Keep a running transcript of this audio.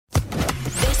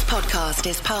podcast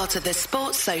is part of the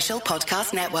Sports Social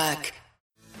Podcast Network.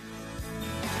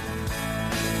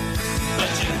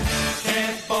 But you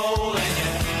can't bowl and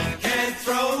you can't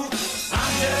throw.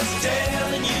 I'm just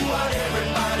telling you what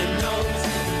everybody knows.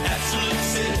 Absolute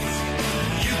six.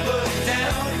 You put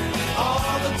down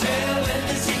all the talent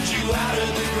that's hit you out of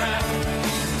the ground.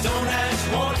 Don't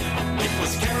ask one, it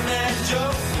was Karen and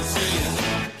Joe. So you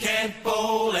can't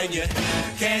bowl and you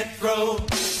can't throw.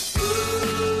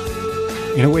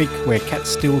 In a week where Kat's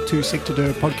still too sick to do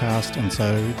a podcast, and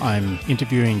so I'm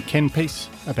interviewing Ken Peace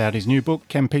about his new book,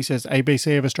 Ken Peace's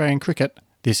ABC of Australian Cricket.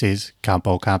 This is Can't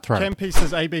Bowl, Can't Throw. Ken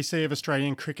Peace's ABC of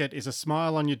Australian Cricket is a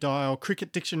smile on your dial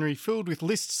cricket dictionary filled with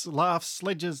lists, laughs,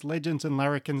 sledges, legends and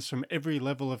larrikins from every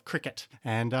level of cricket.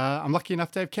 And I'm lucky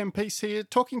enough to have Ken Peace here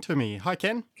talking to me. Hi,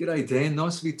 Ken. G'day, Dan.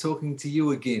 Nice to be talking to you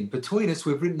again. Between us,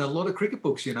 we've written a lot of cricket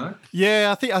books, you know.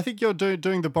 Yeah, I think you're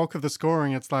doing the bulk of the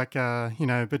scoring. It's like,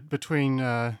 but between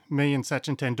me and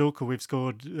Sachin Tendulkar, we've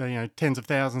scored, tens of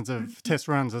thousands of test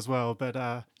runs as well.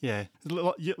 But yeah,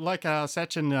 like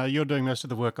Sachin, you're doing most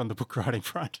of the work on the book writing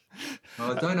front.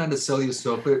 Oh, don't undersell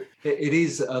yourself, but it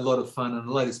is a lot of fun, and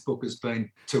the latest book has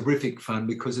been terrific fun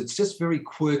because it's just very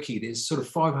quirky. There's sort of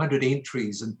 500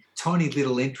 entries and tiny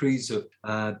little entries of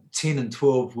 10 and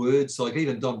 12 words. Like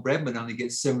even Don Bradman only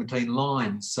gets 17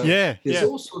 lines. So there's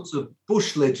all sorts of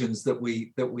bush legends that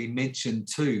we mention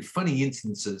too, funny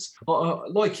instances.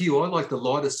 Like you, I like the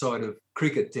lighter side of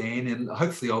cricket, Dan, and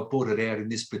hopefully I've brought it out in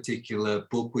this particular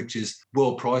book, which is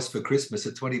well priced for Christmas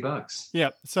at $20.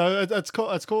 Yeah, so it's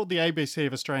called the ABC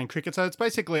of Australian Cricket. So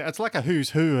it's like a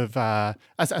who's who of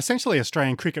essentially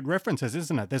Australian cricket references,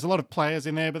 isn't it? There's a lot of players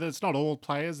in there, but it's not all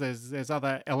players. There's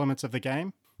other elements of the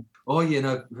game. Oh,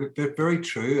 very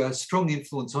true. A strong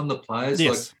influence on the players.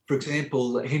 Yes. Like, for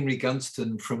example, Henry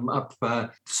Gunston from up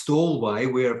Stallway,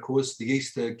 where, of course, the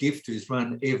Easter gift is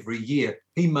run every year.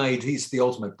 He's the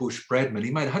ultimate Bush Bradman.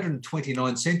 He made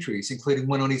 129 centuries, including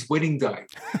one on his wedding day.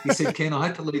 He said, Ken, I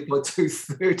had to leave by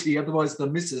 2:30, otherwise the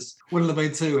missus wouldn't have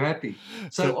been too happy.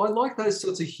 So I like those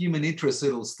sorts of human interest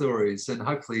little stories, and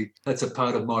hopefully that's a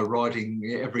part of my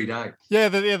writing every day. Yeah,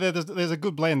 there's a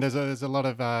good blend. There's a lot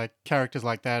of characters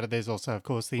like that. There's also, of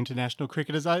course, the international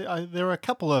cricketers. There are a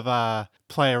couple of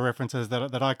player references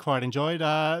that I quite enjoyed,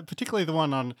 particularly the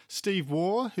one on Steve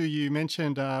Waugh, who you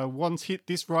mentioned once hit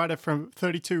this rider from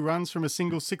 32 runs from a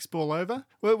single 6-ball over.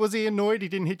 Was he annoyed he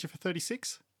didn't hit you for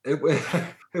 36?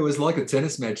 It was like a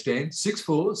tennis match, Dan.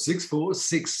 6-4, 6-4,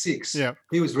 6-6. Yeah.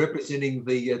 He was representing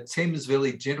the Thames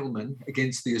Valley Gentlemen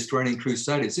against the Australian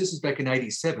Crusaders. This is back in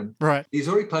 '87. Right. He's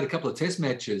already played a couple of test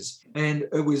matches, and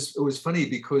it was funny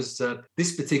because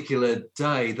this particular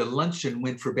day the luncheon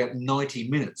went for about 90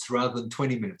 minutes rather than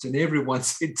 20 minutes, and everyone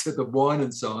said to the wine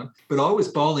and so on. But I was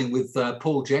bowling with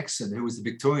Paul Jackson, who was the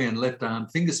Victorian left-arm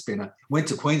finger spinner. Went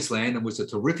to Queensland and was a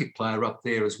terrific player up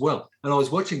there as well. And I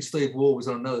was watching Steve Waugh was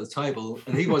on another table,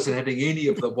 and he wasn't having any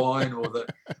of the wine or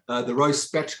the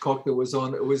roast spatchcock that was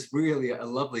on. It was really a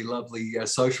lovely, lovely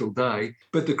social day.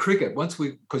 But the cricket,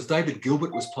 because David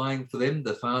Gilbert was playing for them,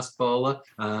 the fast bowler,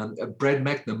 Brad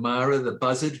McNamara, the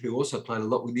buzzard, who also played a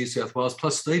lot with New South Wales,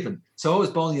 plus Stephen. So I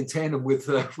was bowling in tandem with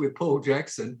Paul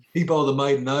Jackson. He bowled the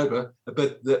maiden over,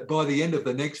 but by the end of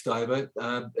the next over,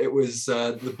 it was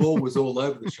the ball was all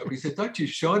over the shop. He said, "Don't you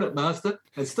shine it, master."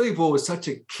 And Steve Waugh was such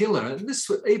a killer. And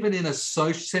this, even in a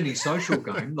semi-social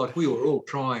game, like we were all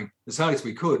trying as hard as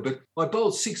we could, but I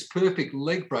bowled 6 perfect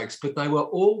leg breaks, but they were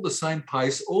all the same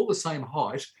pace, all the same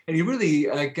height, and he really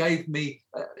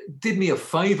did me a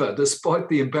favour despite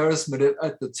the embarrassment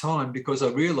at the time, because I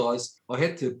realised I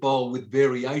had to bowl with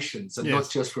variations and not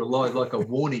just rely like a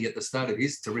Warnie at the start of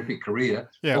his terrific career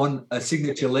on a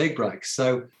signature leg break.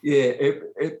 So,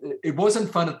 it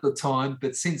wasn't fun at the time,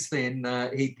 but since then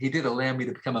he did allow me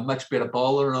to become a much better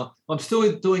bowler, and I'm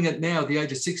still doing it now at the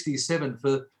age of 67.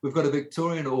 We've got a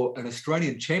Victorian or an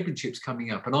Australian championships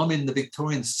coming up, and I'm in the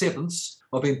Victorian 7ths.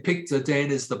 I've been picked, Dan,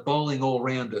 as the bowling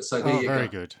all-rounder. So there you go. Very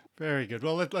good. Very good.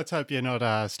 Well, let's hope you're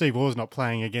not Steve Waugh's not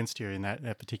playing against you in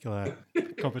that particular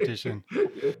competition.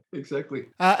 Yeah, exactly.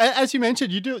 As you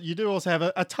mentioned, you do also have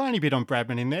a tiny bit on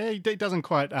Bradman in there. He doesn't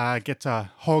quite get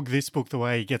to hog this book the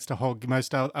way he gets to hog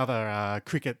most other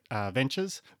cricket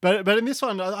ventures. But in this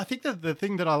one, I think that the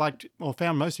thing that I liked or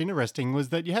found most interesting was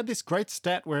that you had this great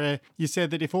stat where you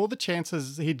said that if all the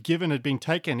chances he'd given had been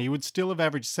taken, he would still have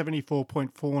averaged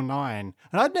 74.49. And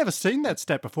I'd never seen that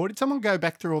stat before. Did someone go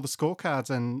back through all the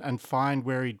scorecards and find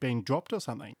where he'd been dropped or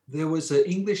something? There was an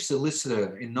English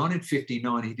solicitor in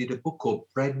 1959. He did a book called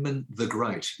Bradman the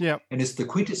Great. Yeah. And it's the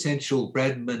quintessential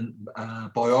Bradman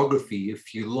biography,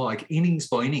 if you like, innings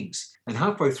by innings. And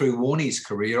halfway through Warnie's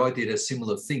career, I did a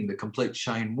similar thing, the complete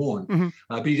Shane Warne.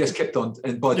 But he just kept on,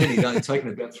 and by then he'd only taken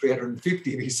about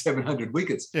 350 of his 700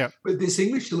 wickets. Yeah. But this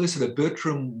English solicitor,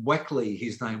 Bertram Wackley,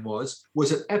 his name was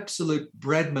an absolute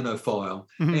Bradmanophile,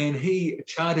 and he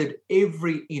charted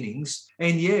every innings.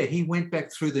 And yeah, he went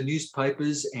back through the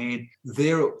newspapers, and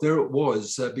there it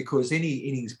was, because any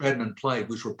innings Bradman played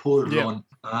was reported on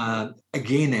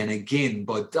again and again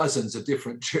by dozens of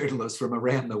different journalists from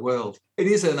around the world. It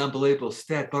is an unbelievable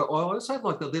stat, but I also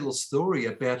like the little story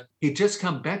about he'd just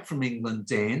come back from England,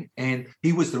 Dan, and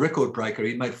he was the record breaker.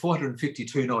 He made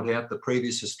 452 not out the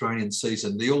previous Australian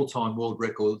season, the all-time world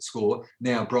record score,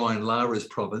 now Brian Lara's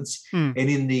province. And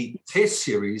in the Test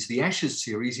series, the Ashes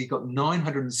series, he got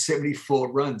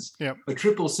 974 runs, a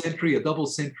triple century, a double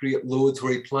century at Lords,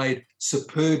 where he played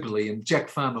superbly, and Jack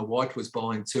Farmer White was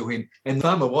bowling to him. And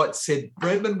Farmer White said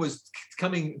Bradman was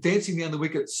dancing down the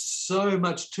wicket so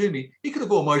much to me, he could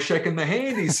have almost shaken the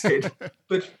hand, he said.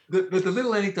 But the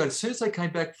little anecdote, as soon as they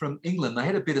came back from England, they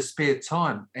had a bit of spare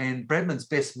time, and Bradman's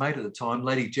best mate at the time,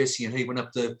 Lady Jessie, and he went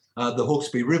up to the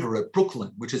Hawkesbury River at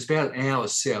Brooklyn, which is about an hour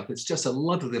south. It's just a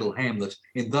lovely little hamlet.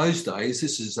 In those days,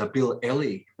 this is Bill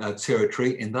Ellie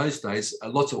territory. In those days,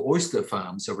 lots of oyster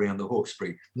farms around the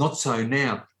Hawkesbury. Not so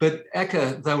now. But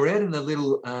Acker, they were out in the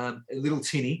little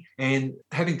tinny and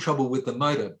having trouble with the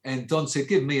motor. And Don said,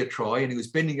 give me a try. And he was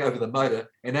bending over the motor,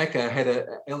 and Acker had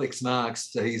Alex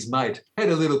Marks, his mate, had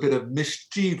a little bit of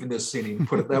mischievousness in him,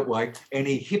 put it that way, and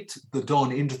he hipped the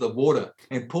Don into the water.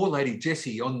 And poor Lady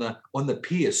Jessie on the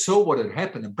pier saw what had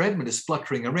happened, and Bradman is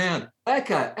spluttering around.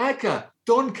 Acker,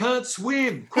 Don can't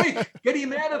swim. Quick, get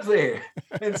him out of there.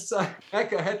 And so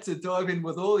Acker had to dive in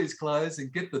with all his clothes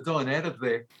and get the Don out of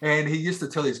there. And he used to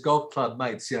tell his golf club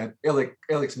mates,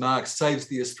 Alex Marks saves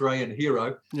the Australian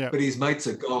hero. But his mates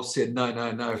at golf said,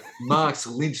 no. Marks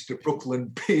lynched at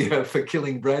Brooklyn Pier for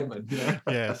killing Bradman.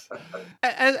 Yes.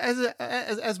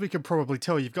 As we could probably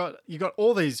tell, you've got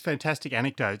all these fantastic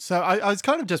anecdotes. So I was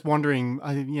kind of just wondering,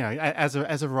 as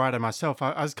a writer myself,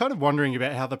 I was kind of wondering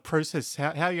about how the process,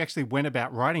 how you actually went about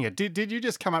writing it. Did you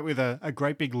just come up with a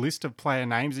great big list of player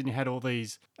names and you had all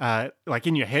these like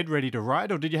in your head ready to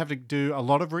write, or did you have to do a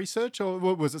lot of research, or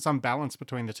was it some balance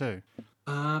between the two?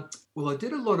 Well, I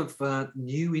did a lot of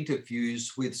new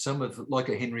interviews with some of, like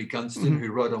a Henry Gunston,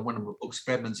 who wrote on one of my books,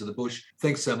 Bradmans of the Bush.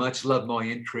 Thanks so much. Love my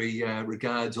entry.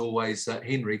 Regards always,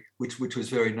 Henry, which was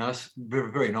very nice. Very,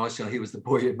 very nice. He was the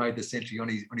boy who made the century on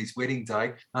his wedding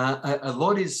day. A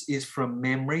lot is from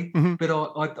memory, but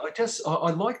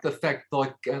I like the fact,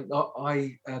 like,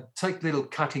 I take little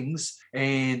cuttings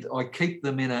and I keep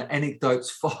them in an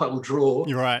anecdotes file drawer.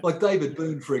 You're right. Like David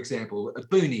Boone, for example,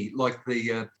 Booney, like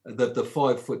the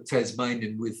 5-foot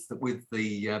Tasmanian with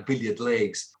the billiard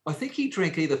legs. I think he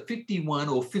drank either 51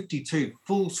 or 52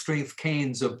 full-strength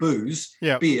cans of booze,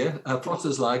 beer,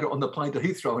 Foster's Lager, on the plane to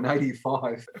Heathrow in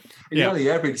 '85. He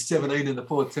only averaged 17 in the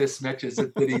 4 Test matches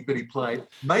that he played.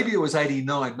 Maybe it was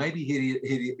 '89. Maybe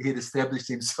he'd established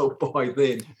himself by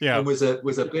then and was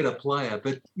a better player.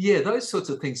 But yeah, those sorts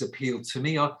of things appealed to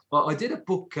me. I did a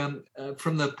book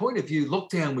from the point of view.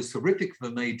 Lockdown was terrific for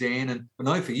me, Dan, and I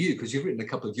know for you, because you've written a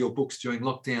couple of your books during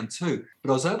lockdown too. But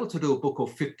I was able to do a book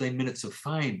called 15 Minutes of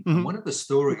Fame. And one of the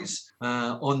stories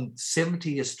on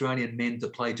 70 Australian men to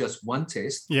play just one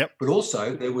test, but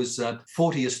also there was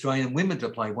 40 Australian women to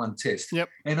play one test.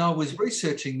 And I was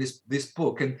researching this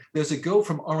book, and there's a girl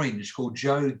from Orange called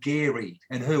Jo Gary,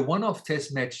 and her one-off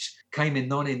test match came in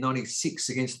 1996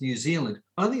 against New Zealand,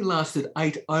 only lasted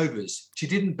 8 overs. She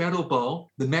didn't battle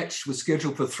bowl. The match was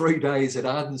scheduled for 3 days at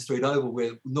Arden Street Oval,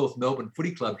 where North Melbourne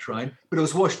Footy Club trained, but it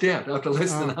was washed out after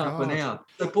less than half an hour.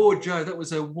 So poor Jo, that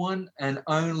was her one and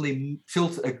only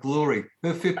filth at glory,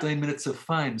 her 15 minutes of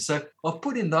fame. So I've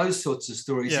put in those sorts of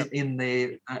stories in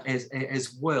there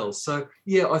as well. So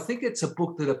yeah, I think it's a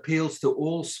book that appeals to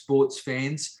all sports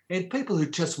fans and people who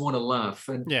just want to laugh.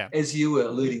 And as you were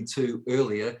alluding to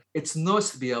earlier, it's nice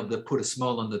to be able to put a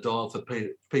smile on the dial for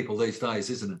people these days,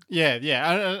 isn't it? Yeah.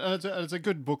 It's a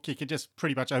good book. You could just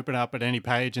pretty much open up at any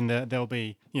page and there'll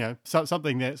be,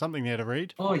 something there to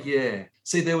read. Oh, yeah.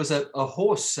 See, there was a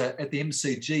horse at the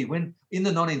MCG when in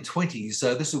the 1920s,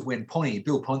 this is when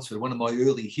Bill Ponsford, one of my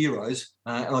early heroes,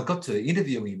 and I got to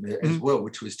interview him as well,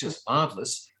 which was just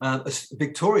marvellous.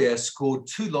 Victoria scored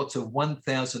 2 lots of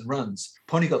 1,000 runs.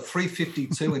 Pony got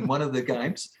 352 in one of the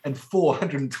games and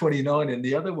 429 in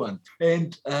the other one.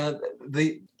 And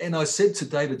I said to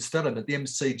David Studham at the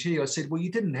MCG, I said, well,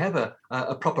 you didn't have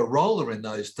a proper roller in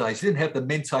those days. You didn't have the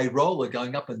Mente roller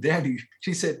going up and down.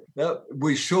 She said, no,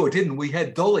 we sure didn't. We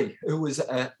had Dolly, who was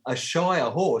a Shire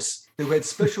horse who had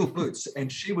special boots,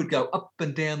 and she would go up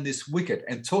and down this wicket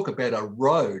and talk about a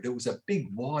road. It was a big,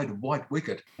 wide, white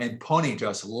wicket, and Ponny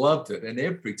just loved it. And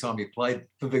every time he played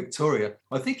for Victoria,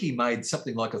 I think he made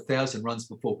something like 1,000 runs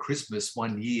before Christmas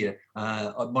one year.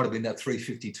 It might have been that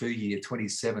 352 year,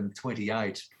 27,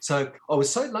 28. So I was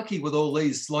so lucky with all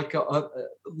these. Like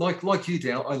you,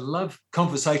 Dan, I love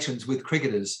conversations with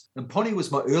cricketers, and Ponny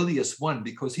was my earliest one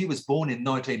because he was born in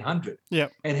 1900. Yeah.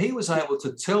 And he was able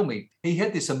to tell me, he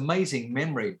had this amazing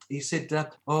memory. He said, I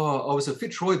was a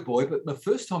Fitzroy boy, but the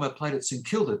first time I played at St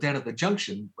Kilda down at the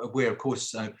Junction, where, of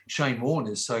course, Shane Warne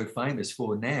is so famous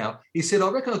for now, he said, I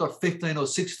reckon I got 15 or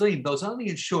 16, but I was only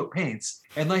in short pants,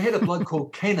 and they had a bloke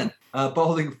called Cannon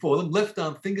bowling for them, left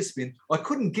arm finger spin. I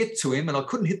couldn't get to him, and I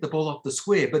couldn't hit the ball off the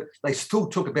square, but they still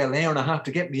took about an hour and a half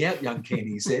to get me out, young Ken,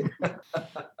 he said.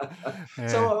 Yeah.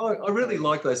 So I really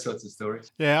like those sorts of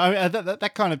stories. Yeah, I mean,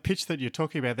 that kind of pitch that you're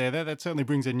talking about there, that certainly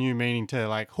brings a new meaning to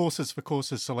like horses for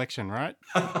courses selection, right?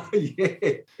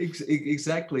 Yeah,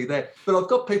 exactly that. But I've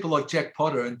got people like Jack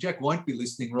Potter, and Jack won't be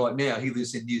listening right now. He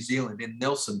lives in New Zealand, in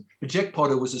Nelson. But Jack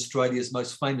Potter was Australia's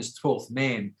most famous 12th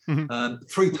man.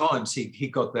 3 times he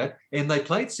got that. And they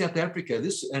played South Africa.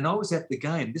 And I was at the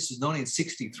game. This is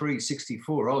 1963,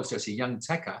 64. I was just a young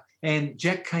tacker. And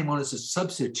Jack came on as a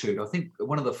substitute. I think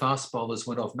one of the fast bowlers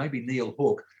went off, maybe Neil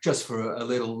Hawke, just for a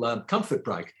little comfort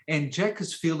break. And Jack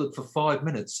has fielded for 5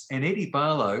 minutes. And Eddie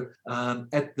Barlow,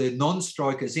 at the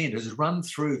non-striker's end, has run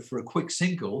through for a quick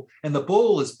single. And the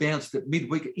ball has bounced at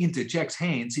mid-wicket into Jack's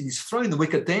hands, and he's thrown the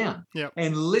wicket down. Yep.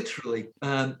 And literally,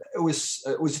 it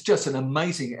was just an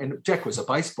amazing, and Jack was a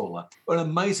baseballer, an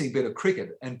amazing bit of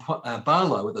cricket. And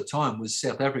Barlow at the time was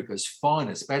South Africa's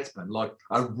finest batsman, like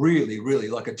a really, really,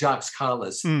 like a Jacques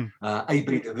Carlos,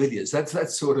 A.B. de Villiers.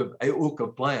 That's sort of a hooker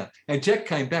player. And Jack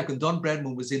came back, and Don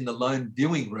Bradman was in the lone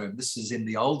viewing room. This is in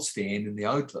the old stand in the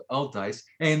old days.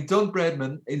 And Don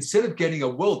Bradman, instead of getting a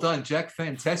well done, Jack,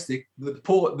 fantastic,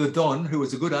 the Don, who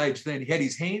was a good age then, he had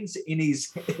his hands in his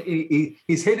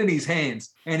head in his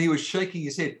hands, and he was shaking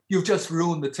his head. You've just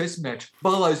ruined the test match.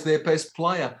 Barlow's their best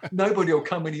player. Nobody will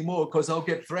come anymore because I'll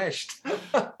get thrashed.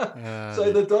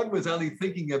 So the Don was only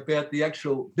thinking about the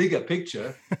actual bigger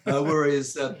picture,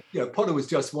 whereas Potter was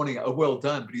just wanting a well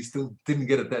done, but he still didn't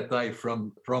get it that day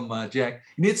from Jack.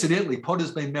 And incidentally,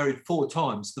 Potter's been married 4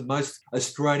 times, the most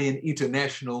Australian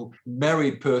international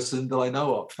married person that I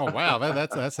know of. Oh wow,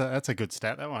 that's a good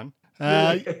stat, that one.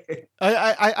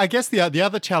 I guess the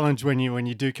other challenge when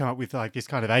you do come up with like this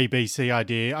kind of ABC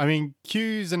idea, I mean,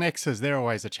 Q's and X's, they're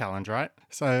always a challenge, right?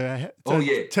 So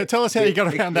tell us how you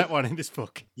got around that one in this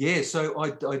book. Yeah, so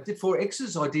I did for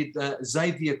X's, I did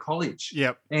Xavier College.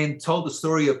 Yep. And told the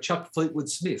story of Chuck Fleetwood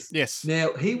Smith. Yes.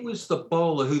 Now, he was the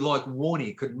bowler who, like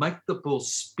Warnie, could make the ball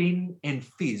spin and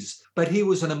fizz, but he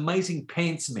was an amazing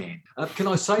pants man. Can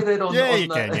I say that on,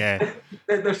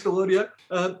 national audio?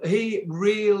 He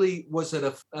really was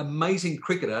an amazing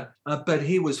cricketer, but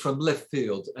he was from left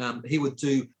field. He would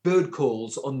do bird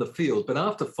calls on the field, but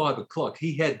after 5 o'clock,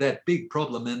 he had that big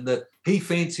problem in that he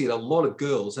fancied a lot of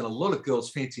girls, and a lot of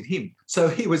girls fancied him. So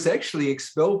he was actually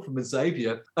expelled from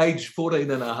Xavier, aged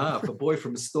 14 and a half, a boy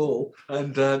from Stawell,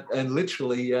 and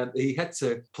literally he had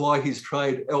to ply his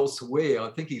trade elsewhere.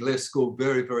 I think he left school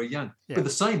very, very young. Yeah. But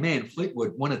the same man,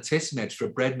 Fleetwood, won a test match for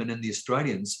Bradman and the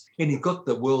Australians, and he got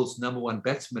the world's #1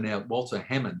 batsman out, Walter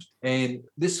Hammond. And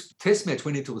this test match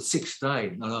went into a 6th day.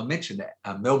 And I mentioned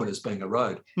Melbourne as being a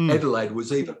road. Adelaide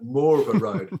was even more of a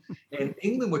road. And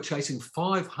England were chasing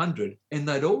 500, and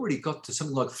they'd already got to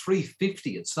something like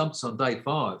 350 at stumps on day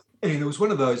 5. And it was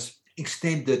one of those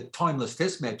extended timeless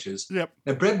test matches. Yep.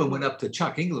 And Bradman went up to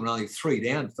Chuck. England only 3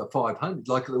 down for 500.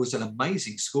 Like, it was an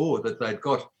amazing score that they'd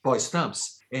got by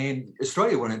stumps. And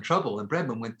Australia were in trouble, and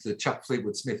Bradman went to Chuck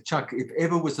Fleetwood Smith. Chuck, if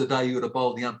ever was the day you would have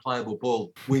bowled the unplayable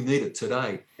ball, we need it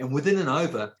today. And within an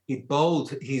over, he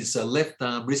bowled his left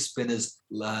arm wrist spinners,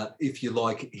 if you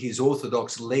like, his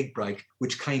orthodox leg break,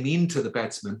 which came into the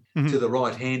batsman, to the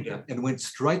right-hander, and went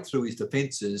straight through his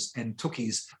defences and took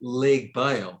his leg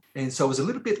bail. And so it was a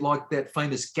little bit like that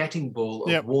famous Gatting ball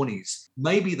of Warnie's.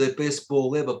 Maybe the best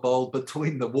ball ever bowled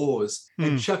between the wars.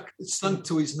 And Chuck sunk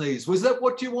to his knees. Was that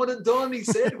what you wanted, Don? He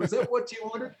said. Was that what you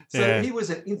wanted? So he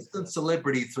was an instant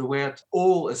celebrity throughout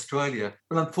all Australia.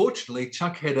 But unfortunately,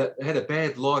 Chuck had a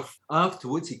bad life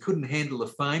afterwards. He couldn't handle the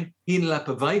fame. He ended up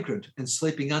a vagrant and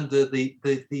sleeping under the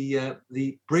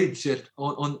bridge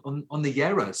on the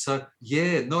Yarra. So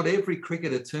not every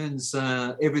cricketer turns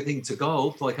everything to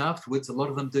gold. Like afterwards, a lot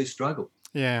of them do struggle.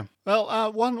 Yeah.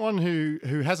 Well, one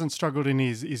who hasn't struggled in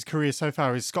his career so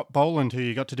far is Scott Boland, who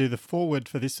you got to do the foreword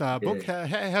for this book.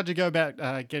 How'd you go about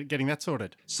getting that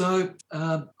sorted? So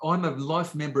I'm a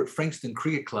life member at Frankston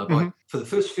Cricket Club. For the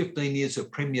first 15 years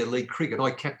of Premier League cricket,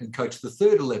 I captain coached the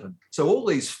third 11. So all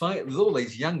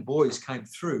these young boys came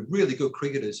through, really good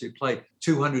cricketers who played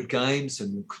 200 games,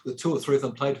 and the 2 or 3 of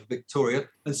them played for Victoria.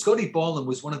 And Scotty Boland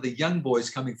was one of the young boys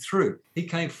coming through. He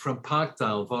came from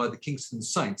Parkdale via the Kingston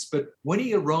Saints. But when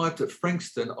he arrived at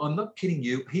Frankston, I'm not kidding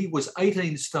you, he was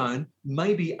 18 stone,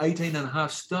 maybe 18 and a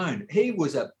half stone. He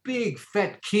was a big,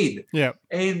 fat kid. Yeah.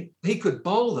 And he could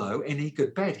bowl, though, and he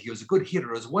could bat. He was a good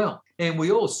hitter as well. And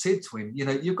we all said to him,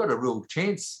 you've got a real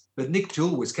chance. But Nick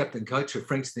Jewell was captain coach of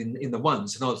Frankston in the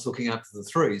ones, and I was looking after the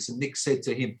threes. And Nick said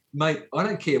to him, mate, I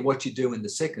don't care what you do in the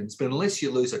seconds, but unless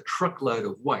you lose a truckload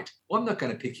of weight, I'm not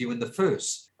going to pick you in the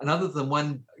first. And other than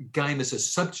one game as a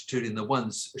substitute in the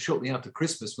ones shortly after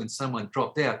Christmas when someone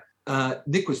dropped out,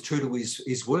 Nick was true to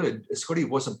his word. Scotty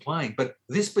wasn't playing. But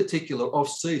this particular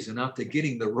off-season, after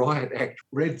getting the riot act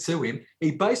read to him,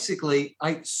 he basically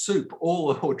ate soup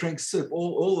or drank soup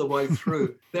all the way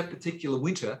through that particular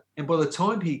winter. And by the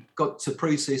time he got to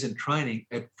pre-season training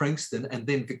at Frankston and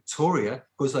then Victoria,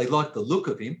 because they liked the look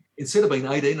of him, instead of being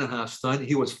 18 and a half stone,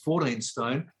 he was 14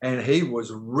 stone. And he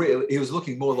was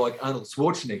looking more like Arnold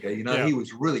Schwarzenegger. He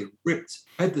was really ripped,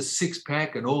 had the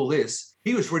six-pack and all this.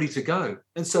 He was ready to go.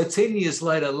 And so 10 years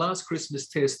later, last Christmas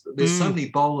test, there's so many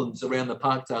Bolands around the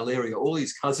Parkdale area, all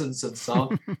his cousins and so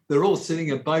on. They're all sitting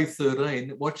at Bay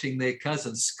 13 watching their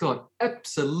cousin Scott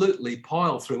absolutely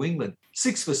pile through England.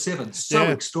 6 for 7, so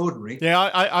extraordinary.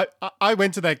 Yeah, I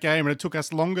went to that game and it took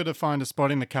us longer to find a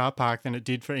spot in the car park than it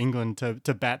did for England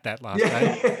to bat that last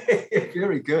game.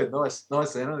 Very good.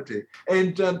 Nice analogy.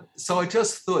 And so I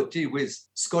just thought, gee whiz,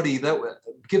 Scotty,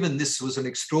 given this was an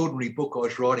extraordinary book I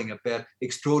was writing about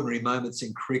extraordinary moments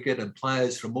in cricket and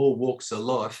players from all walks of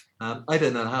life, 18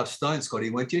 and a half stone,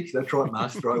 Scotty, weren't you? That's right,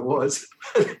 Master, I was.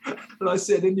 And I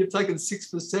said, and you've taken 6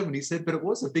 for 7. He said, but it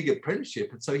was a big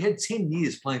apprenticeship. And so he had 10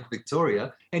 years playing for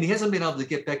Victoria, and he hasn't been able to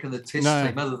get back in the test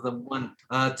team other than one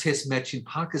test match in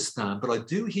Pakistan. But I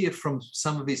do hear from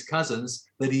some of his cousins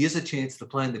that he has a chance to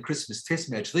play in the Christmas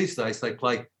test match. These days they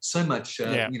play so much, the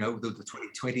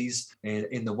 2020s and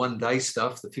in the one-day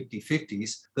stuff, the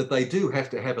 50-50s, that they do have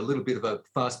to have a little bit of a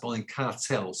fast bowling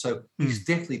cartel. So he's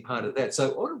definitely part of that.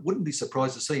 So I wouldn't be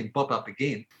surprised to see him pop up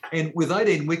again. And with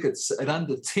 18 wickets at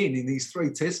under 10 in these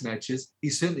 3 test matches, he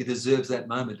certainly deserves that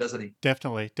moment, doesn't he?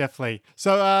 Definitely.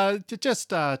 So just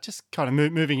kind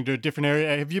of moving into a different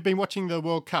area, have you been watching the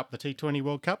World Cup, the T20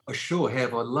 World Cup? I sure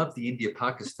have. I love the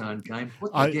India-Pakistan game.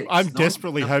 I'm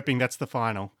desperately hoping that's the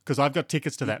final because I've got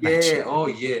tickets to that match. Yeah.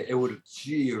 It would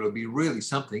be really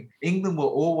something. England were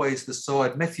always the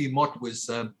side. Matthew Mott was,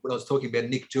 when I was talking about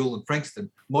Nick Jewell and Frankston,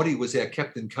 Motty was our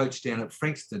captain coach down at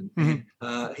Frankston. And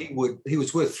he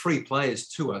was worth 3 players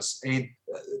to us. And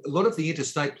a lot of the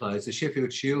interstate players, the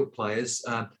Sheffield Shield players,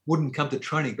 wouldn't come to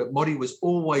training, but Motty was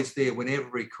always there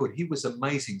whenever he could. He was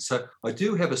amazing. So I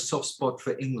do have a soft spot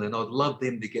for England. I'd love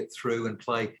them to get through and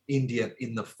play India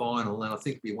in the final, and I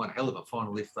think it'd be one hell of a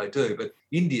final if they do. But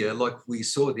India, like we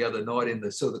saw the other night in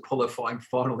the qualifying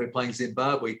final, they're playing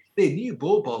Zimbabwe. They're new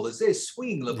ball bowlers. They're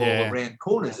swinging the ball around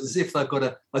corners as if they've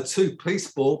got a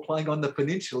two-piece ball playing on the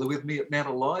peninsula with me at Mount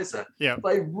Eliza. Yeah.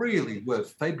 They really were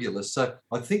fabulous. So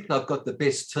I think they've got the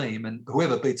best team, and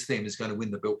whoever beats them is going to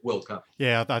win the World Cup.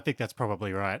 Yeah, I think that's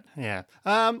probably right. Yeah.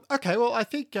 Okay, well, I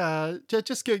think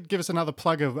just give us another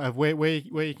plug of where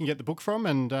you can get the book from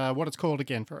and what it's called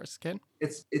again for us, Ken.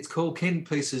 It's called Ken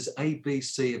Piece's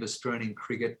ABC of Australian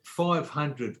Cricket.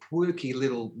 500 quirky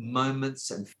little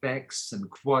moments and facts and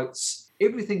quotes.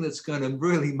 Everything that's going to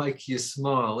really make you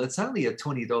smile. It's only a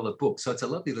 $20 book, so it's a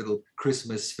lovely little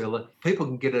Christmas filler. People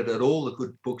can get it at all the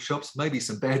good bookshops, maybe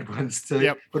some bad ones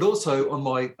too, but also on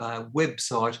my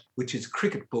website, which is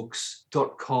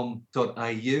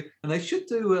cricketbooks.com.au. And they should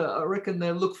do, I reckon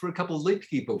they'll look for a couple of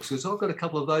Leapke books, because I've got a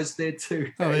couple of those there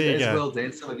too as well,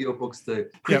 Dan. Some of your books too.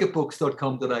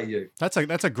 cricketbooks.com.au.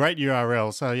 That's a great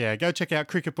URL. So yeah, go check out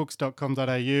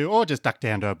cricketbooks.com.au or just duck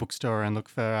down to a bookstore and look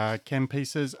for Ken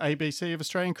Piece's ABC of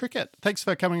Australian Cricket. Thanks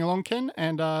for coming along, Ken,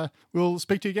 and we'll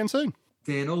speak to you again soon.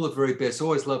 Dan, all the very best.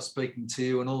 Always love speaking to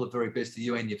you, and all the very best to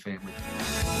you and your family.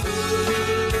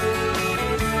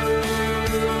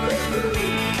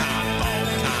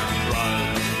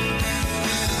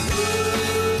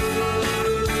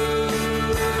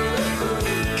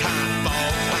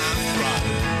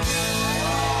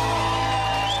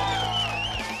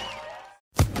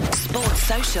 Sports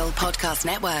Social Podcast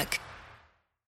Network.